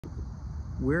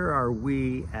where are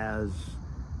we as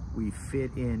we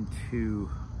fit into,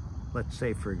 let's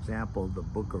say, for example, the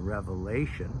book of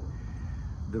Revelation,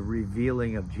 the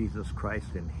revealing of Jesus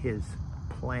Christ and his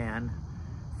plan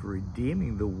for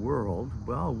redeeming the world?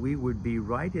 Well, we would be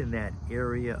right in that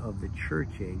area of the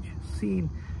church age,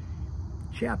 seeing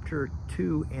chapter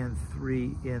 2 and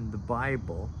 3 in the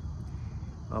Bible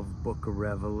of book of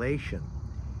Revelation.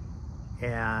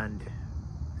 And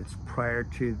it's prior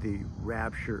to the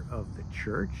rapture of the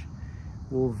church.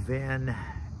 Well, then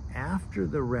after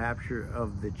the rapture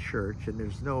of the church, and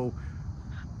there's no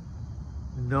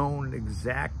known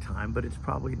exact time, but it's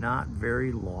probably not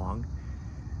very long,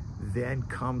 then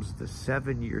comes the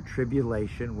 7-year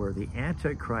tribulation, where the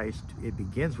Antichrist, it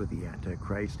begins with the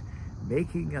Antichrist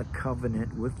making a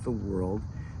covenant with the world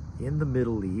in the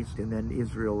Middle East, and then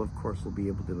Israel, of course, will be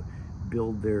able to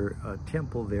build their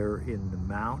temple there in the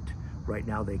mount. Right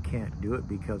now they can't do it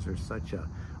because there's such a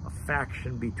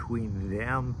faction between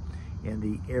them and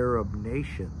the Arab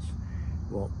nations.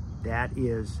 Well, that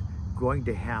is going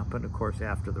to happen, of course,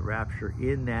 after the rapture,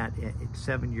 in that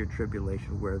 7-year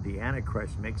tribulation where the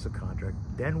Antichrist makes a contract.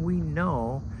 Then we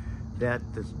know that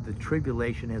the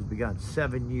tribulation has begun.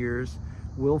 7 years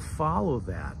will follow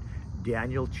that.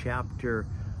 Daniel chapter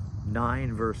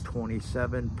 9 verse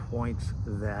 27 points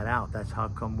that out. That's how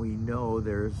come we know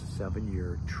there's a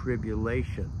 7-year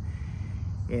tribulation.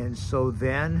 And so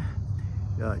then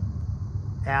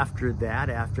after that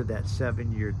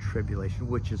 7-year tribulation,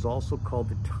 which is also called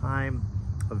the time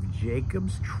of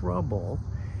Jacob's trouble,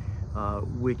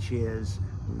 which is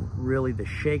really the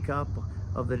shake-up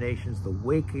of the nations, the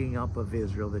waking up of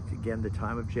Israel, that again, the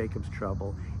time of Jacob's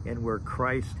trouble, and where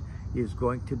Christ is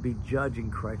going to be judging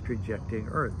Christ rejecting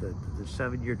earth. The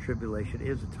 7-year tribulation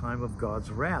is a time of God's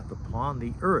wrath upon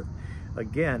the earth.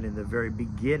 Again, in the very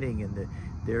beginning, in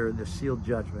the sealed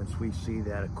judgments, we see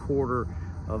that 1/4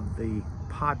 of the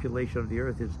population of the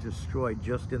earth is destroyed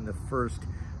just in the first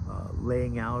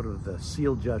laying out of the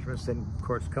sealed judgments. Then, of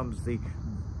course, comes the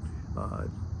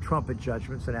trumpet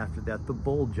judgments, and after that the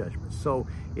bowl judgments. So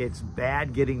it's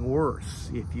bad getting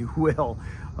worse, if you will.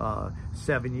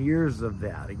 7 years of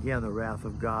that, again, the wrath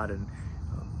of God, and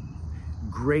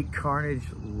great carnage.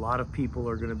 A lot of people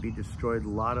are going to be destroyed. A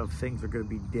lot of things are going to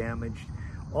be damaged.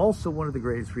 Also, one of the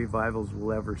greatest revivals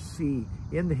we'll ever see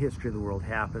in the history of the world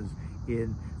happens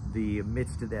in the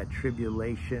midst of that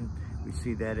tribulation. We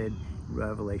see that in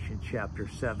Revelation chapter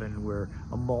 7, where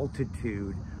a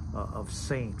multitude of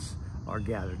saints are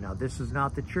gathered. Now, this is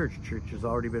not the church. Church has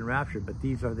already been raptured, but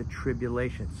these are the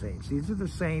tribulation saints. These are the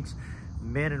saints,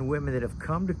 men and women, that have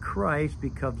come to Christ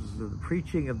because of the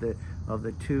preaching of the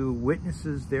 2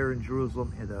 witnesses there in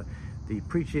Jerusalem, and the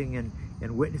preaching and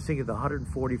witnessing of the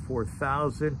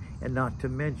 144,000, and not to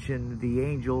mention the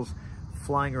angels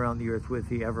flying around the earth with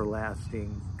the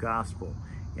everlasting gospel.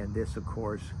 And this, of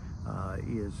course,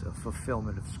 is a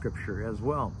fulfillment of Scripture as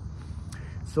well.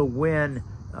 So when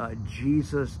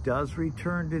Jesus does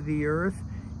return to the earth,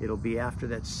 it'll be after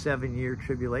that 7-year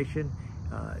tribulation.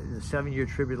 The 7-year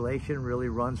tribulation really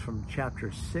runs from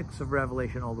chapter 6 of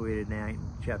Revelation all the way to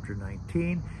chapter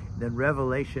 19. Then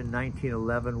Revelation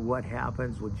 19:11, what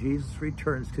happens? Well, Jesus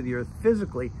returns to the earth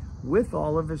physically with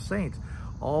all of his saints.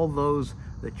 All those,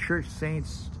 the church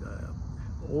saints,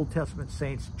 Old Testament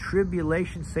saints,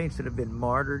 tribulation saints that have been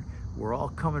martyred, we're all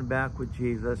coming back with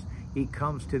Jesus. He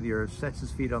comes to the earth, sets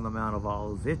his feet on the Mount of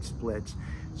Olives, it splits.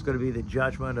 It's going to be the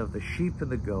judgment of the sheep and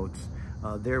the goats.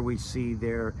 There we see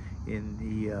there in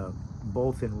the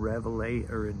both in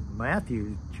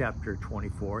Matthew chapter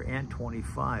 24 and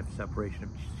 25, separation of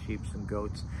sheep and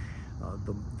goats.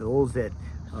 Those that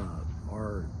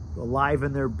are alive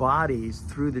in their bodies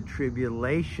through the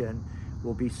tribulation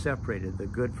will be separated, the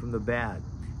good from the bad.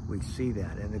 We see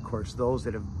that. And of course, those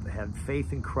that have had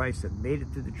faith in Christ, that made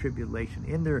it through the tribulation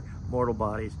in their mortal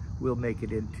bodies, will make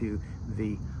it into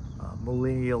the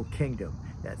millennial kingdom,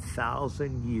 that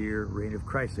 1,000-year reign of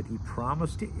Christ that he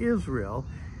promised to Israel,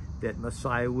 that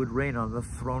Messiah would reign on the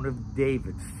throne of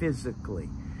David physically.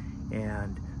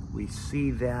 And we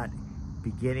see that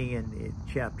beginning in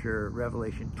chapter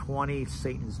Revelation 20.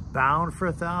 Satan's bound for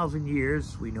 1,000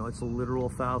 years. We know it's a literal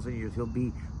 1,000 years. He'll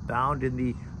be bound in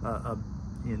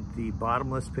the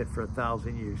bottomless pit for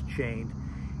 1,000 years, chained.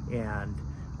 And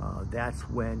that's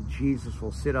when Jesus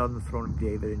will sit on the throne of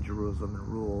David in Jerusalem and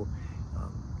rule.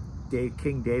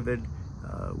 King David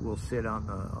will sit on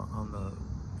the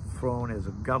throne as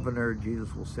a governor.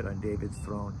 Jesus will sit on David's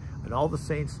throne, and all the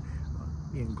saints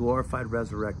in glorified,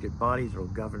 resurrected bodies will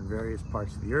govern various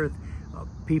parts of the earth.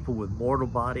 People with mortal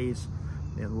bodies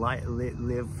and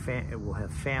will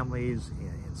have families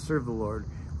and serve the Lord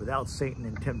without Satan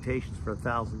and temptations for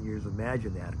 1,000 years.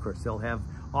 Imagine that. Of course, they'll have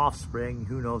offspring.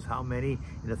 Who knows how many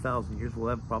in 1,000 years?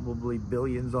 We'll have probably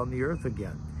billions on the earth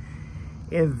again.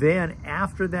 And then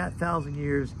after that 1,000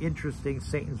 years, interesting,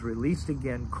 Satan's released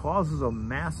again, causes a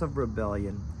massive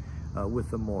rebellion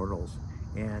with the mortals,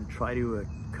 and try to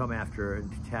come after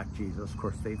and attack Jesus. Of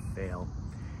course, they fail.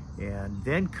 And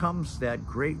then comes that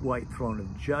great white throne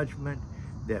of judgment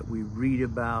that we read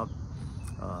about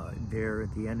there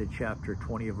at the end of chapter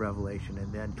 20 of Revelation,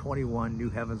 and then 21, new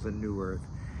heavens and new earth.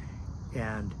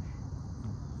 And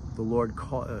the Lord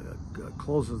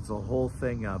closes the whole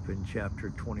thing up in chapter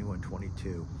 21,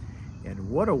 22. And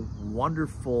what a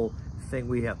wonderful thing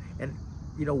we have. And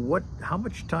you know, how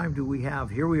much time do we have?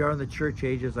 Here we are in the church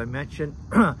age, as I mentioned.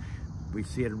 We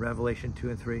see it in Revelation 2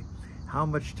 and 3. How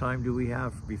much time do we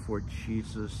have before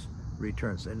Jesus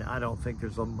returns? And I don't think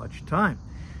there's much time.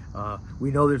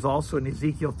 We know there's also an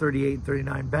Ezekiel 38 and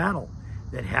 39 battle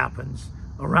that happens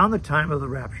around the time of the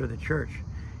rapture of the church.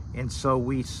 And so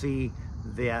we see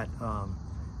that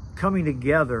coming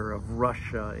together of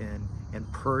Russia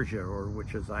and Persia, or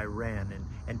which is Iran,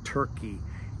 and Turkey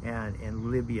and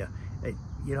Libya,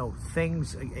 you know,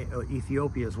 things,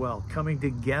 Ethiopia as well, coming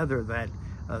together that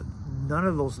none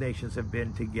of those nations have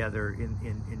been together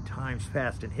in times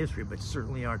past in history, but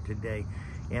certainly aren't today.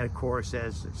 And of course,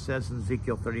 as it says in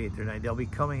Ezekiel 38-39, they'll be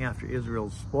coming after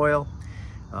Israel's spoil.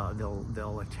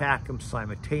 They'll attack them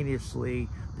simultaneously,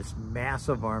 this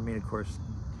massive army. And of course,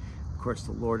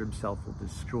 the Lord himself will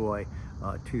destroy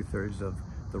 2/3 of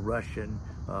the Russian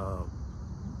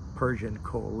Persian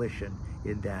coalition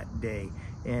in that day.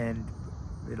 And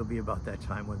it'll be about that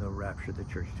time when the rapture of the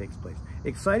church takes place.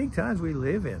 Exciting times we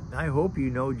live in. I hope you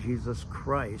know Jesus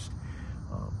Christ.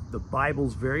 The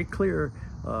Bible's very clear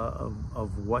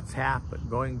of what's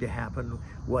going to happen,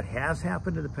 what has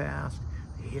happened in the past,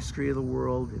 the history of the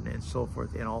world, and so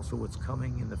forth, and also what's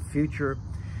coming in the future.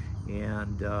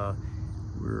 And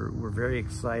we're very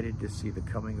excited to see the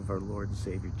coming of our Lord and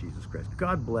Savior Jesus Christ.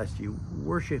 God bless you.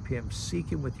 Worship him. Seek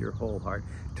him with your whole heart.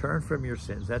 Turn from your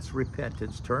sins. That's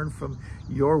repentance. Turn from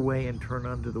your way and turn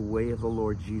unto the way of the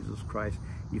Lord Jesus Christ.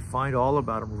 You find all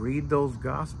about him. Read those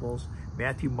Gospels,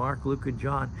 Matthew, Mark, Luke, and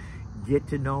John. Get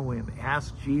to know him.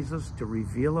 Ask Jesus to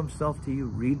reveal himself to you.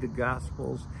 Read the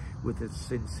Gospels with a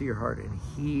sincere heart, and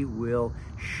he will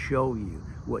show you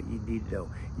what you need to know.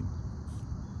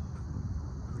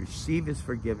 Receive his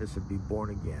forgiveness and be born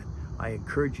again. I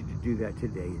encourage you to do that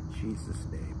today in Jesus'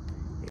 name.